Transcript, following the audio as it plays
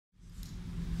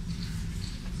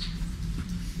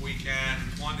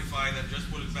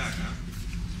it back, huh?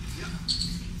 Yep.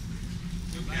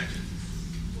 You'll catch it.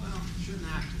 Well,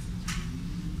 shouldn't have to.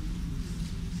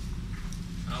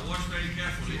 Watch very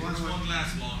carefully. This won't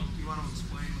last long. Do you want to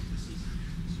explain what this is?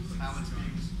 How it's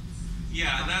being?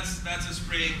 Yeah, that's a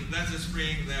spring. That's a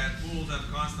spring that pulls at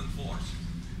constant force.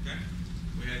 Okay.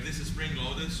 This is spring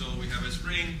loaded, so we have a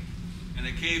spring and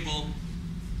a cable,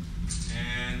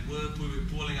 and we'll be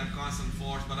pulling at constant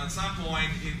force. But at some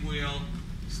point, it will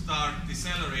start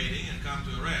decelerating and come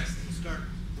to a rest. We'll start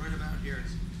right about here.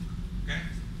 Okay.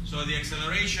 So the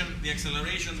acceleration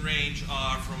range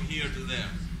are from here to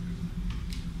there.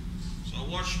 So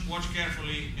watch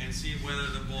carefully and see whether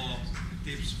the ball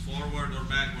tips forward or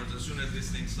backwards as soon as this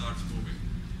thing starts moving.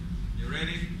 You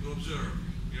ready to observe?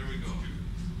 Here we go.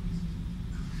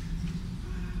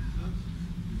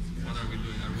 What are we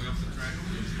doing? Are we off the track?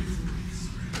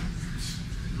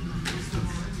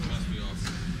 Must be off.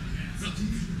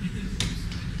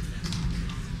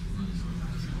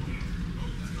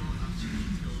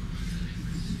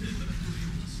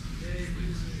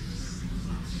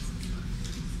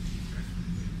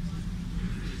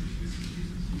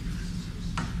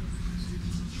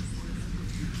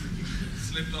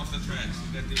 Slipped off the tracks.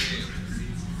 That derailed.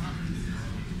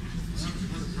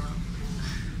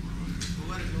 We'll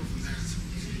let it go from there.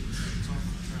 It's off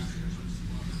the track.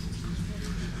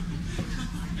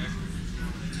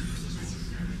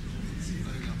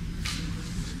 Let it go.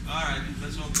 All right,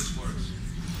 let's hope this works.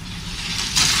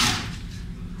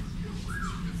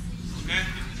 Okay,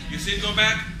 you see it go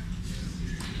back?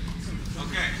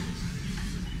 Okay.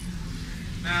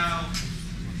 Now,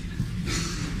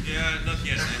 yeah, not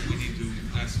yet. We need to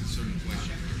ask a certain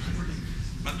question.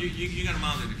 But you can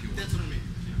mount it if you want. That's what I mean.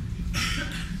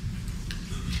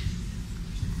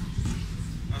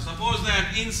 Now suppose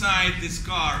that inside this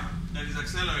car that is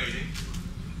accelerating,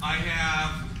 I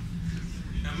have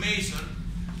a mason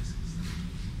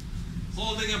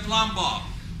holding a plumb bob.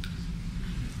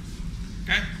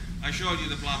 Okay? I showed you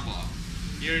the plumb bob.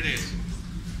 Here it is.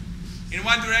 In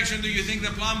what direction do you think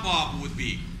the plumb bob would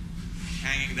be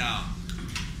hanging down?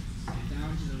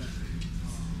 Down to the left.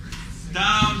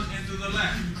 Down and to the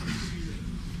left.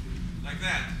 Like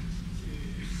that.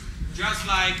 Just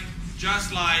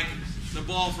like the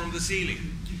ball from the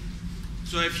ceiling.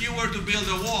 So if you were to build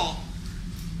a wall,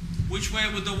 which way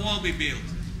would the wall be built?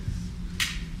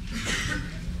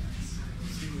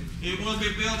 It will be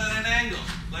built at an angle,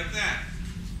 like that.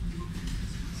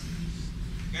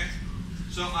 Okay?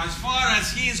 So as far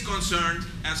as he is concerned,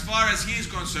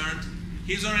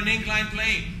 he's on an inclined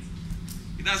plane.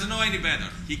 He doesn't know any better.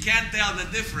 He can't tell the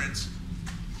difference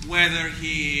whether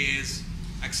he is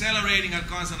accelerating at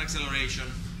constant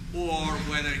acceleration or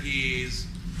whether he is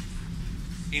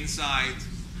inside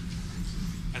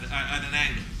at an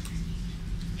angle.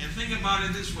 And think about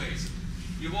it this way.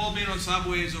 You've all been on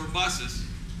subways or buses,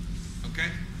 okay?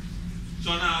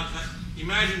 So now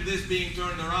imagine this being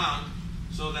turned around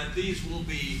so that these will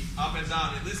be up and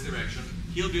down in this direction.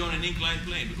 He'll be on an inclined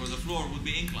plane because the floor would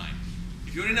be inclined.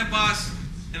 If you're in a bus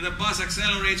and the bus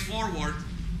accelerates forward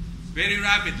very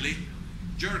rapidly,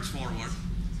 jerks forward,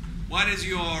 what is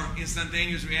your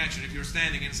instantaneous reaction if you're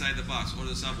standing inside the bus or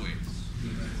the subway?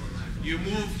 You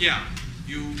move, yeah,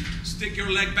 you stick your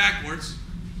leg backwards.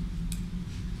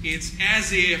 It's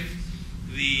as if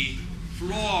the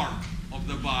floor of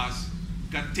the bus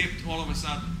got tipped all of a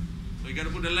sudden. So you got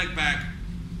to put the leg back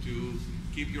to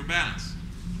keep your balance.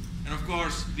 And of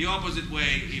course, the opposite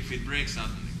way if it breaks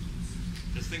suddenly.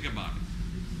 Just think about it.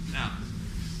 Now,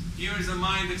 here is a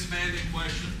mind-expanding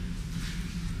question.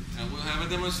 And we'll have a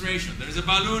demonstration. There's a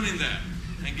balloon in there.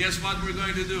 And guess what we're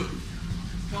going to do?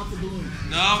 Pop the balloon.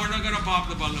 No, we're not going to pop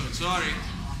the balloon. Sorry.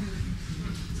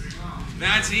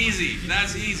 That's easy.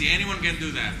 That's easy. Anyone can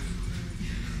do that.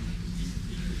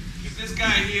 If this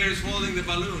guy here is holding the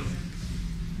balloon,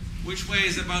 which way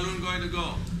is the balloon going to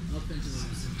go? Up into the left.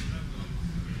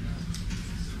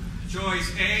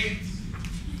 Choice A,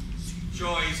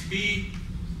 choice B,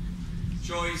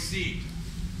 choice C.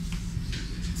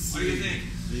 What do you think?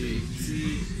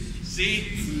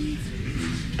 C?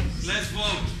 Let's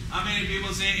vote. How many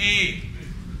people say A?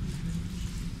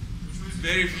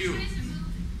 Very few.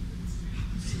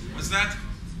 What's that?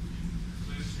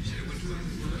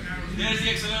 There's the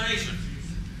acceleration.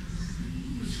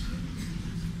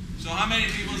 So how many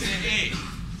people say A?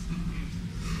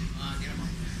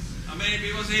 How many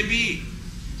people say B?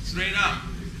 Straight up.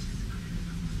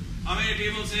 How many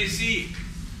people say C?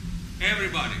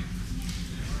 Everybody.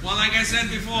 Well, like I said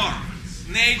before,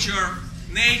 nature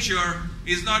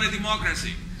is not a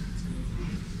democracy.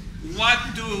 What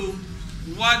do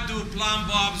plumb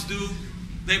bobs do?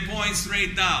 They point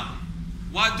straight down.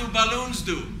 What do balloons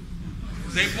do?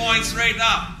 They point straight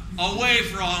up, away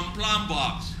from plumb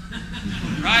bobs.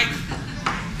 Right?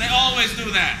 They always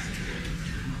do that.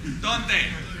 Don't they?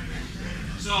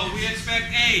 So we expect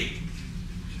A.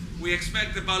 We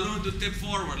expect the balloon to tip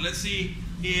forward. Let's see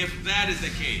if that is the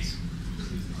case.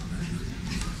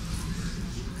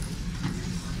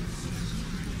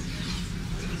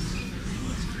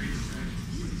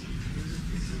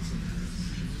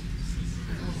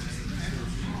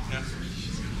 Yeah.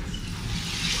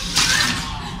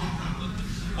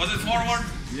 Was it forward?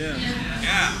 Yeah.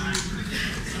 Yeah.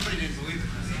 Somebody didn't believe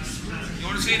it. You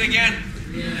want to see it again?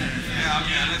 Yeah. Yeah,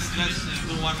 okay, let's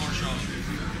do one more shot.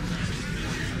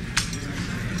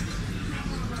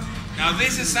 Now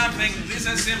this is something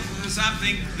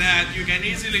that you can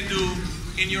easily do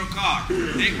in your car.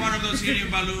 Take one of those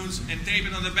helium balloons and tape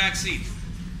it on the back seat.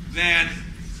 Then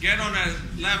get on a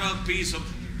level piece of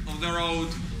the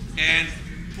road and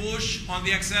push on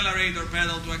the accelerator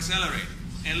pedal to accelerate.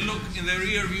 And look in the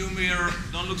rear view mirror.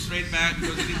 Don't look straight back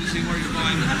because you need to see where you're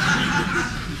going.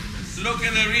 Look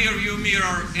in the rear view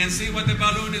mirror and see what the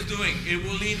balloon is doing. It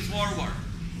will lean forward.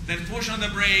 Then push on the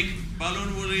brake,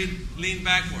 balloon will lean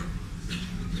backward.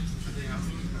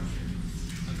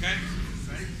 Okay?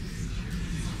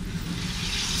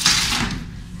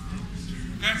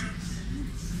 Okay?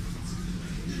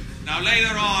 Now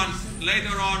later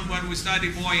on when we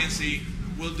study buoyancy,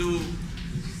 we'll do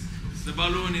the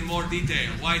balloon in more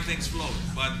detail, why things float,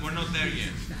 but we're not there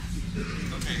yet.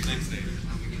 Okay, thanks, David.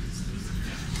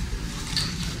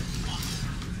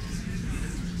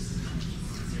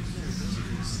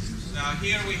 Now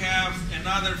here we have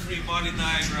another free body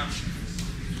diagram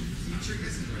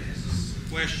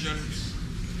question.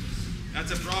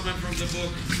 That's a problem from the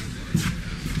book.